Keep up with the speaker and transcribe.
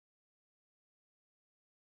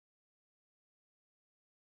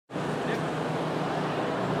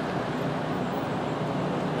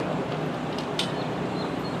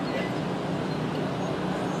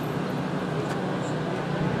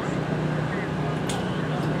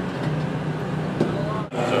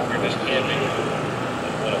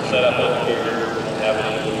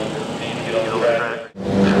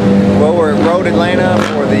Atlanta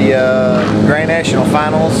for the Grand National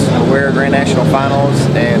Finals, Aware Grand National Finals,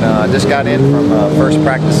 and just got in from first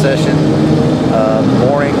practice session in the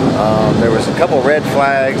morning. There was a couple red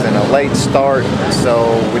flags and a late start, so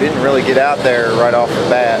we didn't really get out there right off the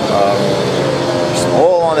bat. Some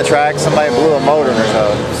oil on the track, somebody blew a motor, and there's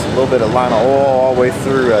a little bit of line of oil all the way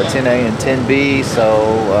through 10A and 10B, so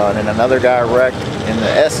then another guy wrecked in the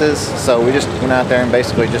S's, so we just went out there and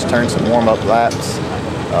basically just turned some warm-up laps,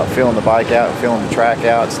 feeling the bike out, feeling the track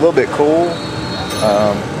out. It's a little bit cool.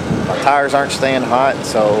 My tires aren't staying hot,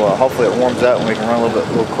 so hopefully it warms up and we can run a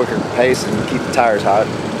little quicker pace and keep the tires hot.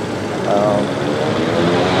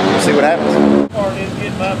 We'll see what happens.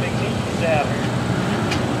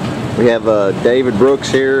 We have David Brooks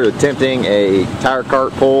here attempting a tire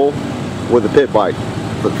cart pull with a pit bike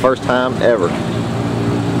for the first time ever. The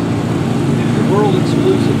world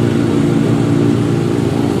exclusive.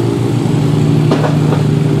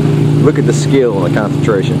 Look at the skill and the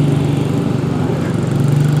concentration.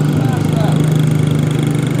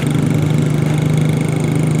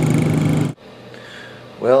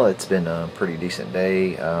 Well, it's been a pretty decent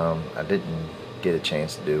day. I didn't get a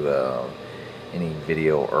chance to do any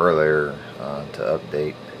video earlier to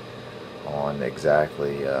update on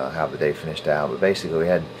exactly how the day finished out, but basically we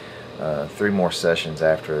had 3 more sessions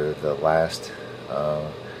after the last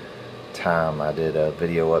time I did a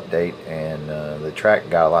video update, and the track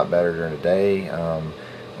got a lot better during the day.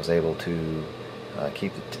 Was able to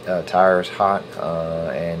keep the tires hot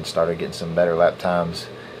and started getting some better lap times.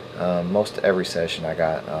 Most every session I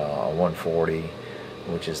got 140,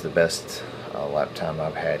 which is the best lap time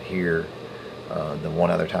I've had here. The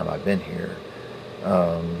one other time I've been here,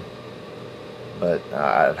 but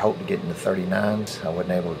I'd hoped to get into 39s. I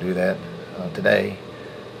wasn't able to do that today.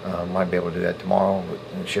 Might be able to do that tomorrow, but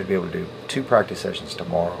I should be able to do 2 practice sessions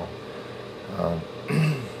tomorrow.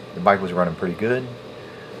 The bike was running pretty good.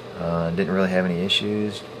 Didn't really have any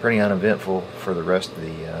issues. Pretty uneventful for the rest of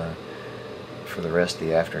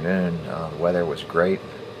the afternoon. The weather was great.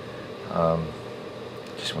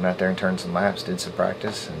 Just went out there and turned some laps, did some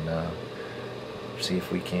practice, and see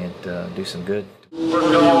if we can't do some good. There's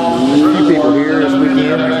a few people here this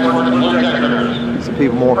weekend.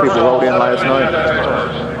 More people rolled in last night.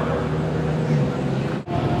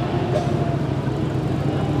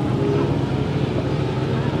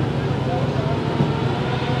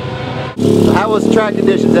 How was the track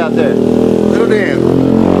conditions out there? Too damp.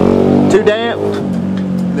 Too damp?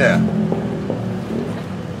 Yeah.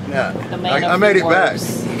 I made it back.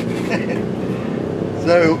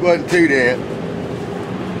 So it wasn't too damp.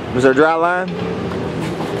 Was there a dry line? A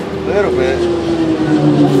little bit.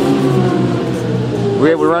 Were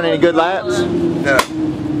you able to run any good laps? No.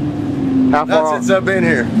 How far Not since I've been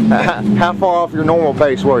here. How far off your normal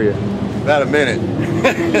pace were you? About a minute.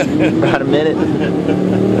 About a minute?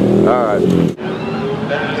 Alright.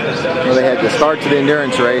 Well, they had the start to the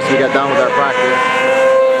endurance race. We got done with our practice.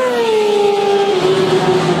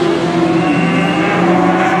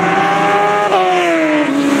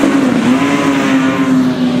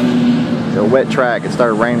 It's a wet track. It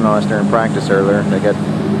started raining on us during practice earlier. They got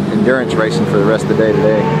endurance racing for the rest of the day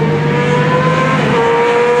today.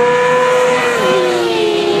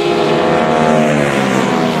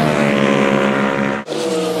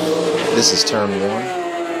 This is turn 1.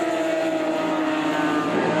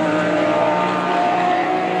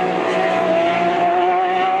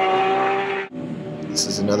 This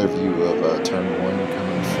is another view of turn 1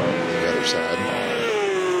 coming from the other side.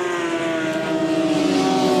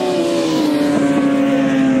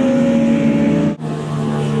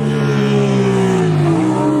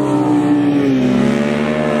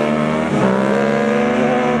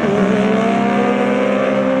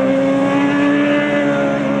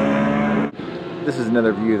 This is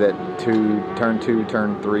another view that turn 2,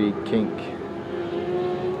 turn 3 kink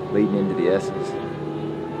leading into the S's.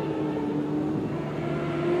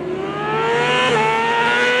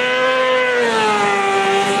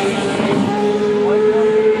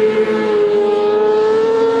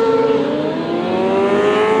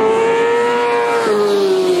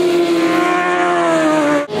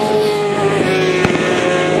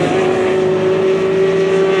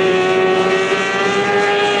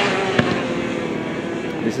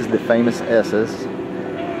 This is the famous S's.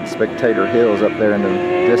 Spectator Hills up there in the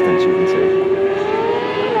distance, you can see.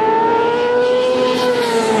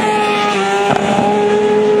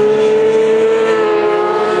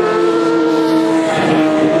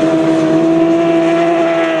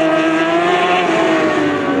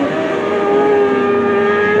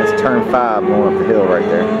 That's turn 5 going up the hill right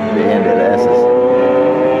there, the end of the S's.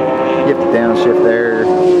 Get the downshift there.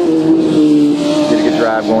 Get a good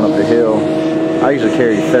drive going up the hill. I usually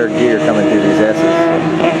carry third gear coming through these S's.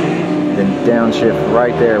 Then downshift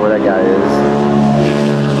right there where that guy is.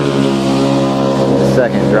 The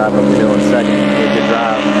second, drive up the hill in second. Take good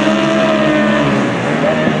drive.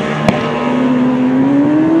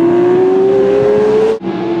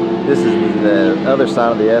 This is the other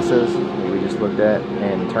side of the S's that we just looked at,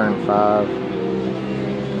 and turn 5. You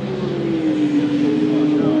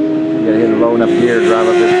gotta hit a low enough gear to drive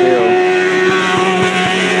up this hill.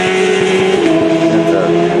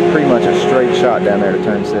 It's pretty much a straight shot down there to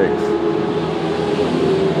turn 6.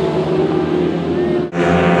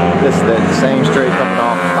 This is the same straight coming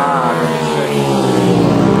off 5 and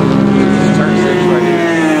 6. Turn 6 right here.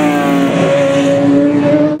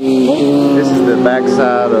 This is the back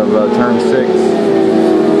side of turn 6,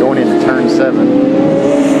 going into turn 7.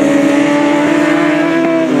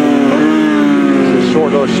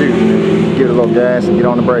 Short little shoot, give it a little gas and get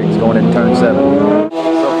on the brakes going into turn 7. So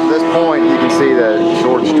from this point you can see that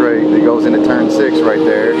short straight that goes into turn 6 right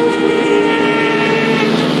there.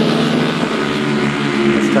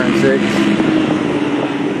 It's turn 6.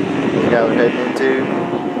 The guy we're heading into.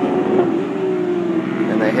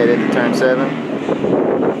 And they head into turn 7.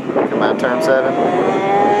 Come out turn 7.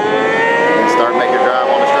 And start making your drive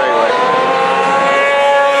on the straightaway.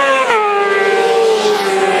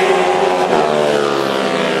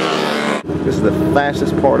 This is the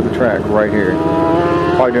fastest part of the track right here.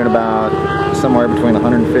 Probably doing about somewhere between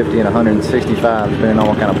 150 and 165 depending on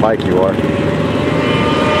what kind of bike you are.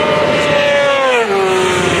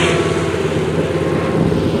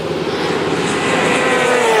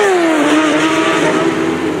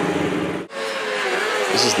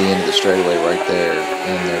 This is the end of the straightaway right there,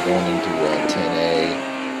 and they're going into 10A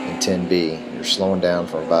and 10B. You're slowing down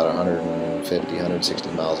from about 150,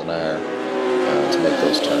 160 miles an hour to make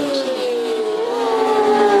those turns.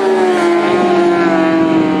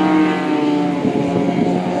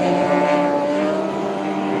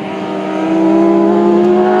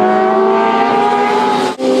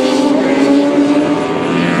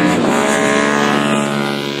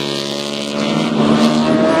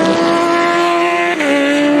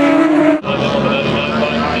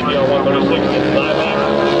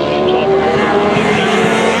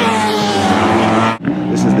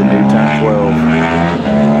 This is the new turn 12.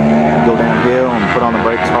 Go downhill and put on the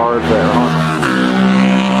brakes hard for that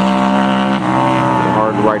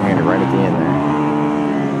hard right-hander right at the end there.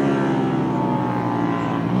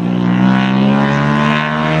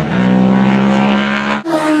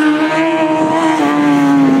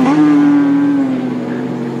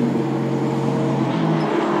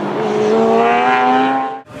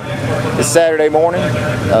 It's Saturday morning,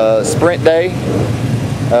 sprint day.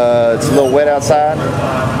 It's a little wet outside.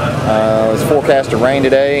 It's forecast to rain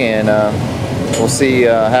today, and we'll see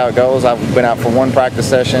how it goes. I've been out for one practice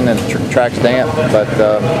session and the track's damp, but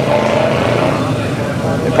there'll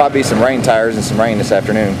probably be some rain tires and some rain this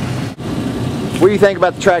afternoon. What do you think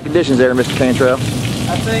about the track conditions there, Mr. Cantrell?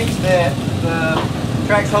 I think that the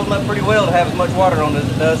track's holding up pretty well to have as much water on it as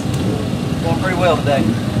it does. It's going pretty well today.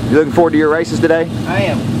 You looking forward to your races today? I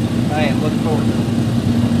am looking forward to it.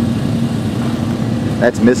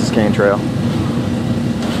 That's Mrs. Cantrell.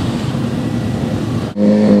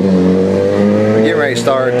 We're getting ready to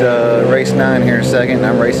start race 9 here in a second.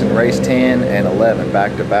 I'm racing race 10 and 11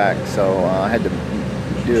 back to back. So I had to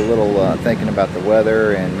do a little thinking about the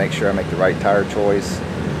weather and make sure I make the right tire choice.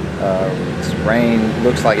 This rain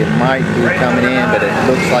looks like it might be coming in, but it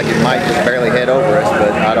looks like it might just barely head over us,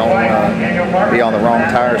 but I don't want to be on the wrong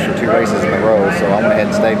tires for 2 races in a row, so I went ahead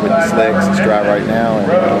and stayed with the slicks. It's dry right now, and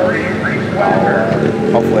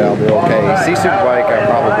hopefully I'll do okay. C-Superbike I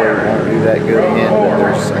probably won't do that good in, but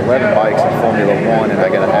there's 11 bikes in Formula 1 and I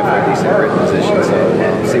got a halfway decent grid position, so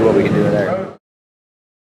see what we can do there.